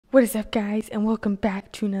What is up, guys, and welcome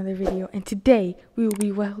back to another video. And today we will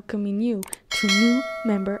be welcoming you to a new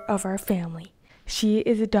member of our family. She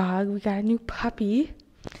is a dog. We got a new puppy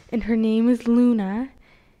and her name is Luna,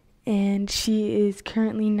 and she is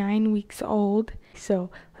currently 9 weeks old.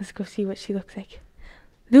 So let's go see what she looks like.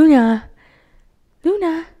 Luna,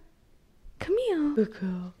 come here. Good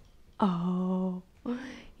girl. Oh,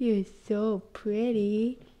 you're so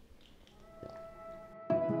pretty.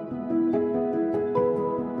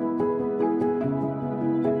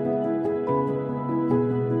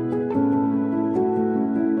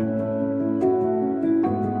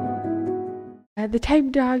 The type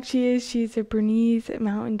of dog she's a Bernese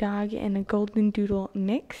Mountain dog and a golden doodle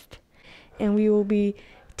mixed. And we will be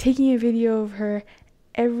taking a video of her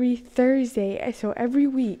every Thursday, so every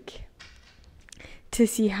week, to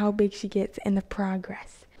see how big she gets and the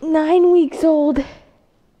progress. 9 weeks old.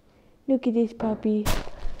 Look at this puppy.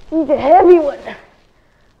 He's a heavy one.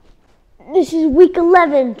 This is week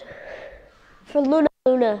 11 for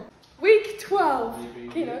Luna. Week 12.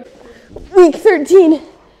 Okay, Week 13.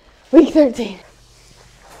 Week 13.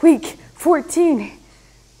 Week 14.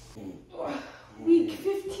 Week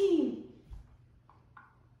 15.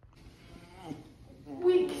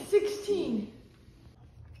 Week 16.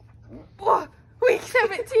 Oh, week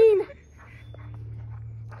 17.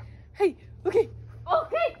 Hey, okay.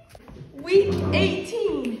 Okay. Week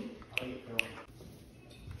 18.